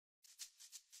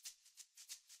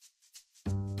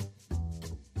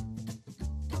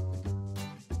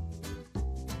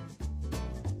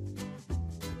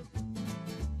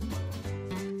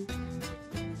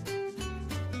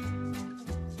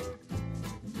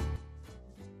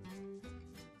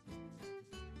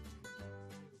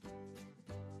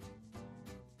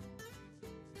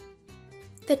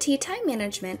The Tea Time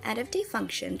Management end-of-day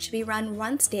function should be run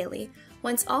once daily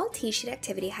once all tea sheet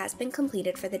activity has been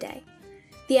completed for the day.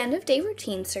 The end-of-day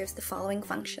routine serves the following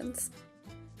functions.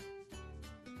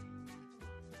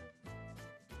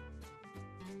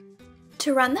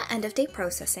 To run the end-of-day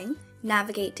processing,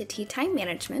 navigate to Tea Time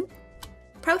Management,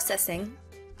 Processing,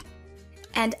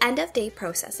 and End-of-Day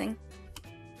Processing.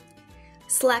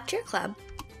 Select your club,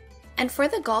 and for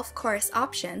the golf course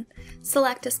option,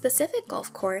 select a specific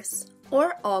golf course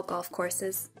or all golf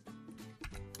courses.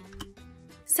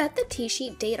 Set the tea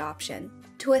sheet date option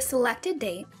to a selected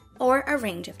date or a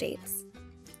range of dates,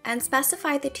 and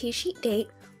specify the tea sheet date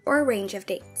or range of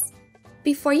dates.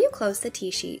 Before you close the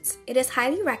tea sheets, it is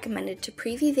highly recommended to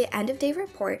preview the end-of-day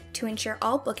report to ensure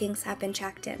all bookings have been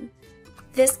checked in.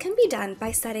 This can be done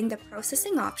by setting the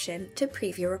processing option to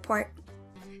Preview Report.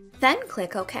 Then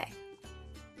click OK.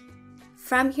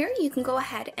 From here, you can go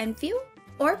ahead and view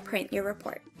or print your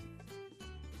report.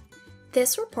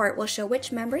 This report will show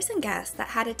which members and guests that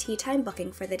had a tea time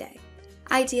booking for the day.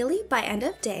 Ideally, by end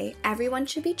of day, everyone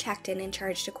should be checked in and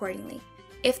charged accordingly.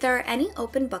 If there are any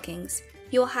open bookings,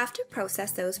 you will have to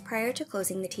process those prior to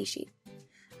closing the tea sheet.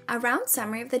 A round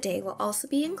summary of the day will also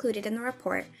be included in the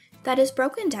report that is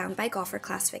broken down by golfer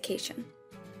classification.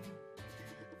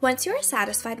 Once you are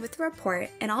satisfied with the report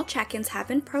and all check-ins have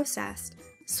been processed,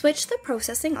 switch the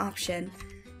processing option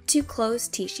to Close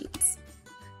Tea Sheets.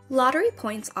 Lottery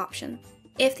Points option.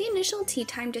 If the initial tea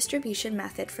time distribution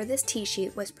method for this tea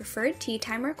sheet was Preferred Tea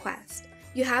Time Request,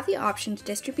 you have the option to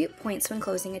distribute points when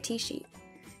closing a tea sheet.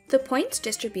 The points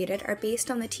distributed are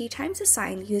based on the tea times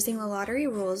assigned using the lottery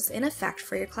rules in effect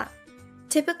for your club.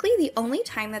 Typically, the only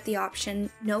time that the option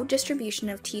No Distribution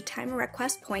of Tea Time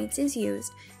Request Points is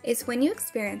used is when you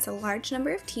experience a large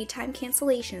number of tea time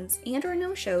cancellations and/or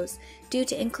no-shows due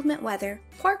to inclement weather,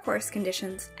 poor course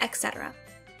conditions, etc.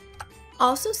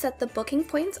 Also set the Booking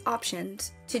Points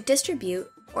options to Distribute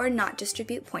or Not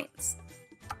Distribute Points.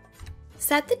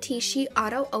 Set the Tea Sheet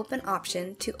Auto Open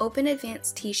option to open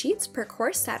advanced tea sheets per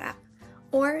course setup,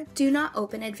 or do not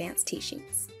open advanced tea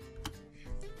sheets.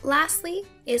 Lastly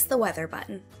is the Weather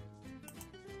button.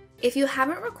 If you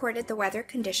haven't recorded the weather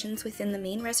conditions within the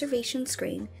main reservation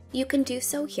screen, you can do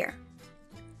so here.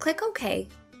 Click OK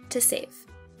to save.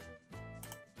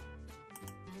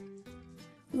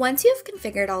 Once you have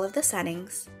configured all of the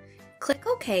settings, click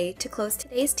OK to close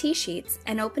today's tea sheets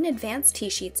and open advanced tea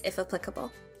sheets if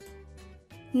applicable.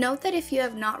 Note that if you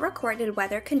have not recorded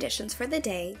weather conditions for the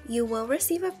day, you will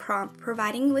receive a prompt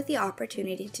providing you with the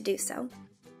opportunity to do so.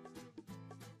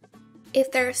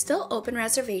 If there are still open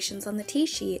reservations on the tea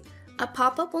sheet, a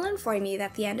pop-up will inform you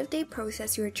that the end-of-day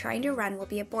process you are trying to run will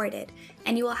be aborted,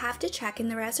 and you will have to check in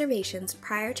the reservations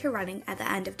prior to running at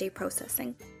the end-of-day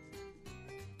processing.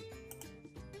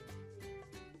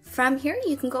 From here,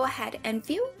 you can go ahead and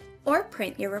view or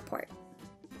print your report.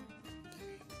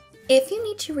 If you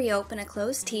need to reopen a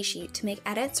closed tea sheet to make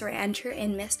edits or enter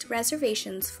in missed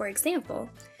reservations, for example,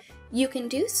 you can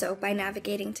do so by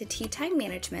navigating to Tea Time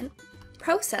Management,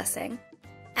 Processing,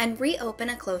 and reopen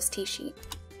a closed tea sheet.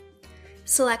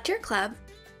 Select your club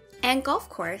and golf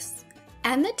course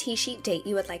and the tea sheet date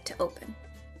you would like to open.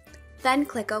 Then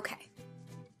click OK.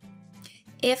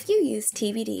 If you use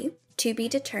TBD, to be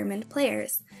determined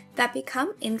players, that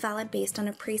become invalid based on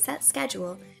a preset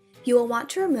schedule, you will want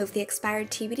to remove the expired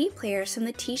TBD players from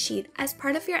the tea sheet as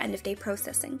part of your end-of-day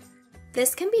processing.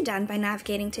 This can be done by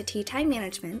navigating to Tea Time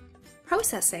Management,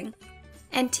 Processing,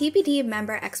 and TBD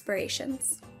Member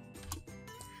Expirations.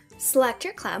 Select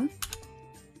your club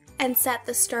and set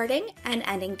the starting and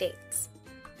ending dates.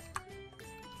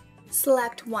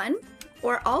 Select one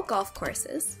or all golf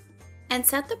courses and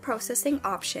set the processing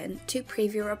option to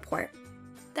Preview Report.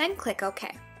 Then click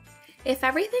OK. If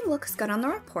everything looks good on the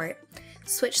report,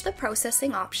 switch the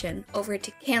processing option over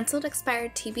to Canceled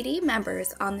Expired TBD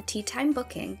Members on the Tea Time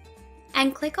booking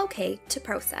and click OK to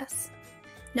process.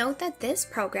 Note that this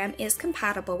program is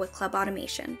compatible with Club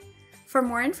Automation. For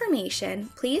more information,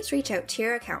 please reach out to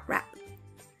your account rep.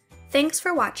 Thanks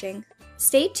for watching.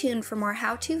 Stay tuned for more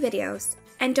how-to videos,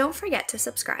 and don't forget to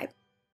subscribe.